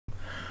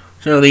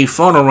So the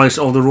final race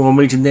of the Royal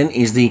Meeting then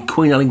is the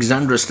Queen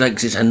Alexandra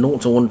Stakes. It's a 0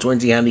 to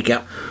 120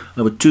 handicap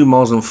over 2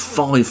 miles and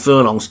 5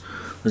 furlongs.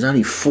 There's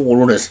only 4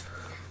 runners,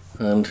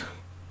 and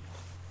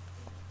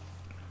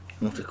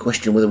I have to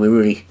question whether we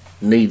really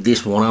need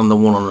this one and the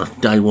one on the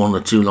day one,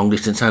 the 2 long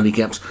distance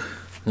handicaps.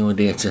 No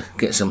idea to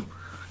get some.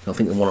 I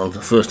think the one on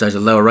the first day is a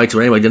lower rate.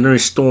 Anyway, then there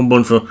is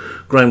Stormburn for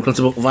Graham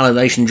Clutterbuck,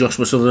 Validation,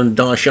 Joshua Sutherland,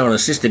 Diashara,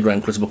 Sister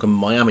Graham Clutterbuck, and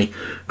Miami,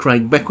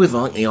 Craig Beckwith.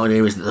 I think the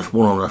idea is that the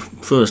one on the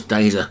first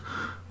day is a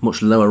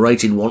much lower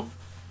rated one.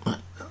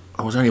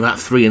 I was only about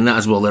 3 in that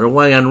as well. They're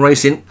away and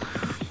racing,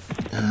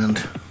 and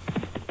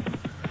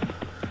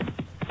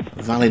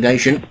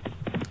Validation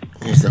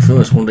is the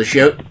first one to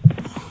show.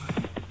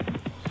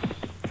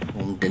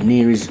 On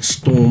Daenerys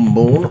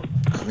Stormborn,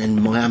 and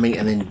then Miami,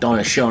 and then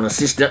Diashara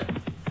Sister.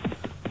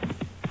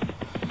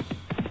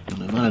 And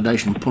the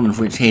Validation pulling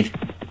for its head.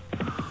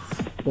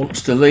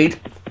 Wants to lead,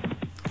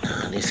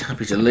 and is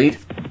happy to lead.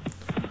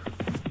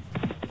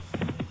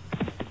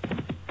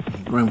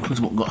 Graham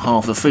Clutterbuck got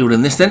half the field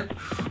in this then.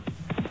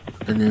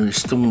 Then there is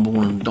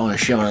Stormborn and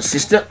Diashara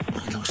Sister.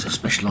 He likes to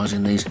specialise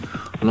in these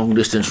long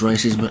distance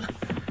races, but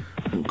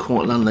didn't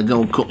quite land the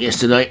Gold Cup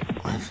yesterday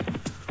with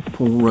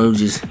Paul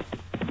Rhodes'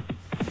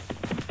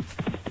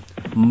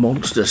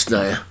 monster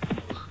stayer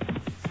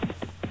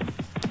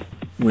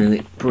winning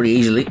it pretty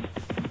easily.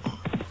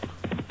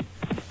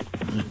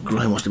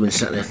 Graham must have been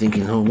sat there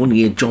thinking, oh, one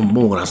year John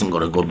Morgan hasn't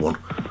got a good one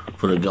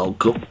for the Gold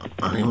Cup,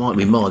 and it might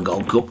be my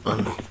Gold Cup,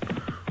 and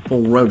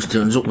Paul Rhodes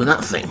turns up with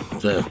that thing,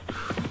 so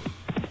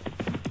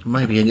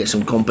maybe he'll get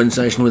some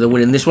compensation with a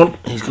win in this one.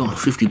 He's got a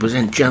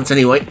 50% chance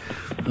anyway,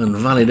 and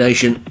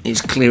Validation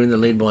is clearing the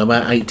lead by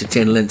about 8 to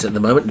 10 lengths at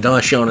the moment.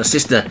 Diashana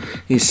Sister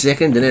is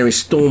second,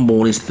 Daenerys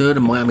Stormborn is third,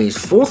 and Miami is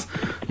fourth.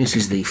 This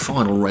is the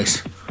final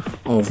race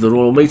of the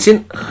Royal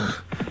Meeting.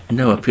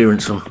 No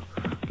appearance from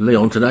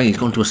Leon today, he's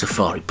gone to a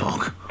safari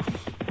park.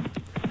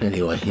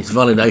 Anyway, it's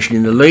Validation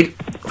in the lead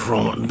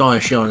from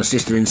Diashana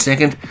Sister in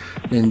second,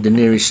 then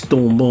Daenerys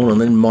Stormborn, and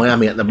then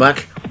Miami at the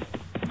back.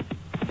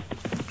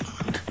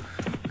 And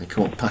they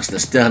come up past the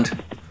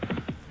stand.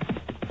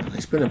 And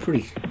it's been a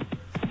pretty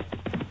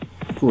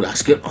good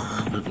Ascot.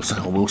 People say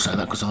I will say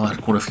that because I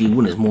had quite a few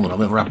winners, more than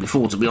I've ever had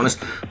before, to be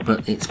honest.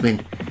 But it's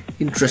been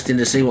interesting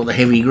to see what the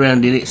heavy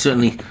ground did. It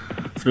certainly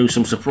threw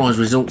some surprise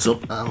results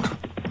up and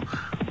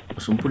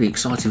some pretty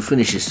exciting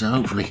finishes. So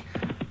hopefully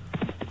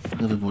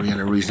everybody had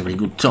a reasonably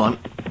good time.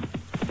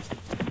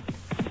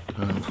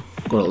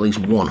 Got at least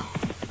one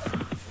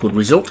good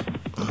result.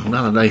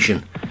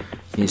 Validation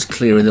is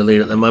clearing the lead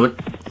at the moment.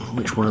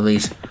 Which one of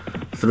these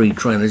 3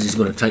 trainers is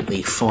going to take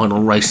the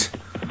final race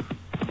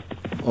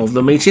of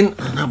the meeting?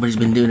 Nobody's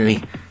been doing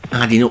any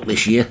adding up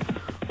this year.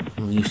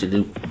 We used to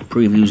do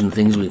previews and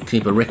things. We'd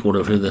keep a record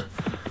of who the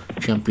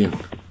champion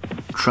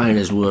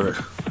trainers were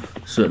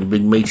at certain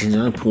big meetings.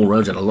 I know Paul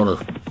Rhodes had a lot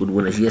of good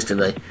winners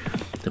yesterday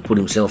to put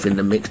himself in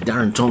the mix.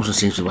 Darren Thompson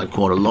seems to have had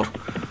quite a lot,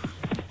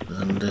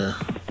 and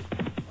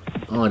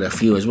I had a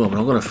few as well, but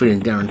I've got a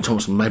feeling Darren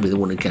Thompson may be the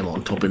one who came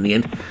on top in the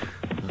end.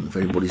 I don't know if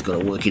anybody's got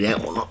to work it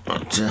out or not,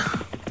 but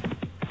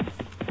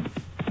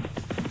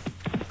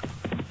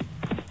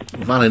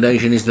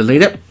Validation is the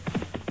leader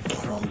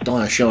from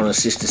Diashara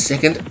Sister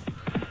second,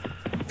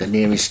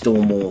 Daenerys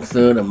Stormborn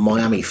third, and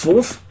Miami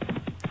fourth.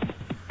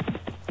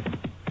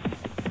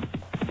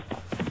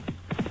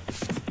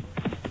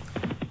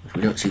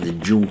 We don't see the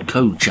dual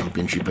code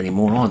championship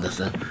anymore either,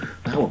 so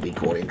that would be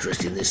quite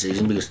interesting this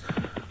season, because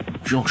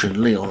Josh and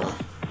Leon are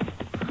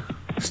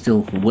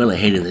still well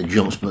ahead in the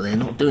jumps, but they're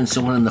not doing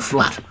so well in the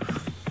flat.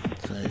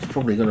 So it's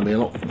probably going to be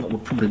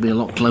would probably be a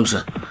lot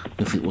closer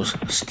if it was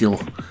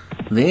still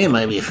there.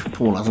 Maybe if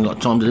Paul hasn't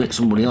got time to do it,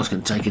 somebody else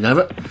can take it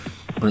over.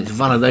 But it's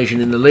Validation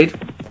in the lead.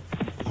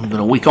 We've got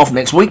a week off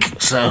next week,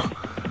 so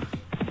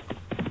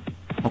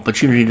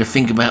opportunity to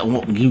think about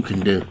what you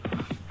can do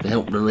to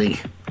help the league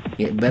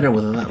get better,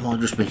 whether that might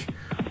just be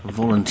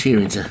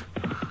volunteering to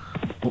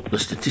up the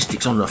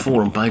statistics on the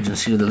forum page and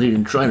see who the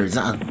leading trainer is.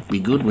 That'd be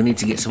good. We need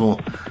to get some more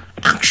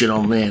action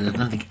on there. I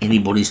don't think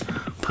anybody's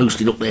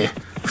posted up their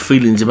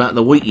feelings about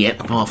the week yet,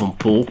 apart from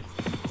Paul.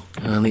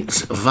 And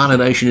it's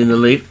Validation in the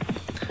lead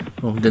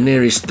from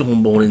Daenerys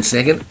Stormborn in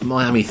second,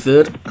 Miami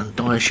third, and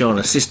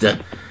Diashana Sister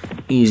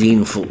is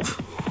in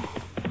fourth.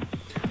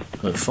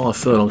 So 5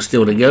 furlongs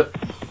still to go.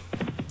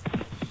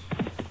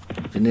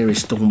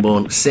 Daenerys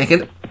Stormborn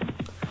second,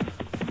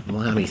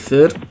 Miami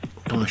third,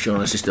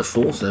 Diashana Sister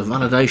fourth. So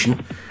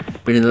Validation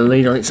been in the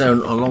lead on its own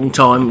a long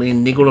time,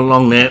 being niggled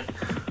along now.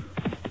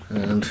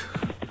 And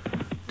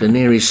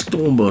Daenerys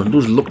Stormborn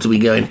does look to be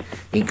going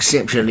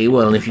exceptionally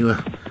well. And if you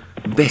were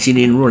betting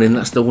in running,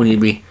 that's the one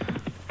you'd be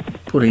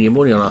putting your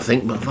money on, I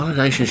think. But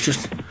Validation's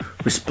just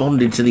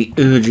responded to the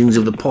urgings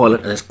of the pilot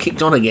and has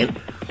kicked on again.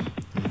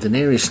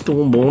 Daenerys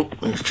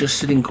Stormborn is just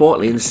sitting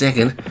quietly in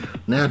second.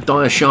 Now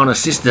Diashana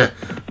Sister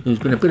who's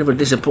been a bit of a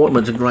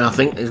disappointment to Gray, I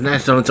think, is now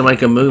starting to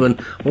make a move,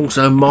 and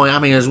also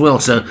Miami as well.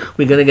 So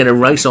we're going to get a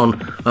race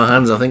on our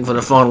hands, I think, for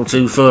the final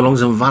 2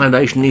 furlongs, and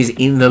Validation is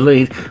in the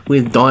lead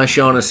with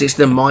Diashana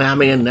Sister,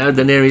 Miami, and now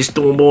Daenerys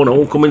Stormborn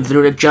all coming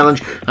through the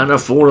challenge, and the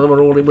 4 of them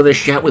are all in with a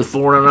shout with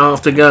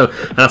 4.5 to go,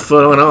 and a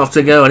furlong and a half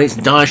to go, and it's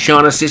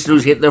Diashana Sister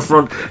who's hit the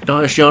front.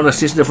 Diashana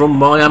Sister from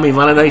Miami,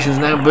 Validation's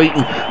now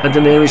beaten, and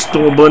Daenerys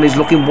Stormborn is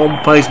looking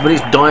one pace, but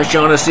it's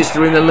Diashana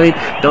Sister in the lead.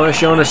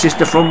 Diashana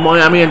Sister from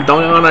Miami, and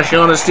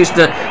Diashana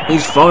Sister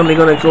is finally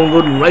going to come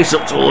good and race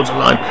up towards the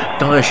line.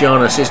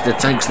 Diashana Sister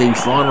takes the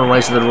final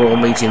race of the Royal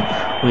Meeting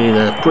with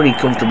a pretty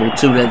comfortable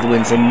 2-length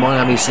win from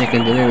Miami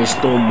second, Daenerys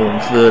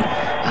Stormborn third,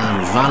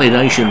 and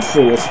Validation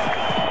fourth.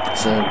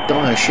 So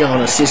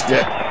Diashana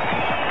Sister,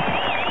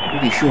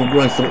 pretty sure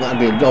Gray thought that'd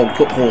be a Gold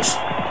Cup horse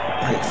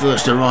when it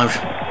first arrived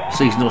a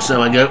season or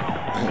so ago.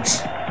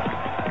 It's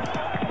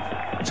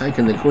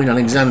taken the Queen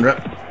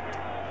Alexandra.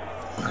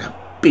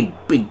 Big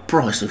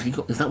price. If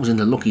that was in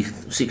the Lucky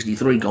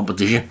 63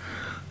 competition,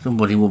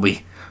 somebody will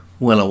be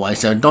well away.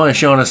 So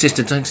Diashana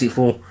Sister takes it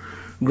for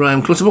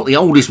Graham Clutterbuck, the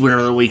oldest winner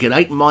of the week at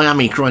 8.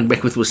 Miami, Craig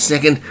Beckwith was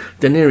second.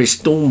 Daenerys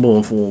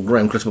Stormborn for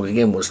Graham Clutterbuck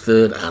again was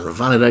third, and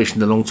Validation,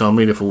 the long-time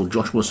leader for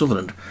Joshua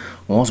Sutherland,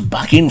 was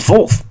back in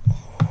fourth.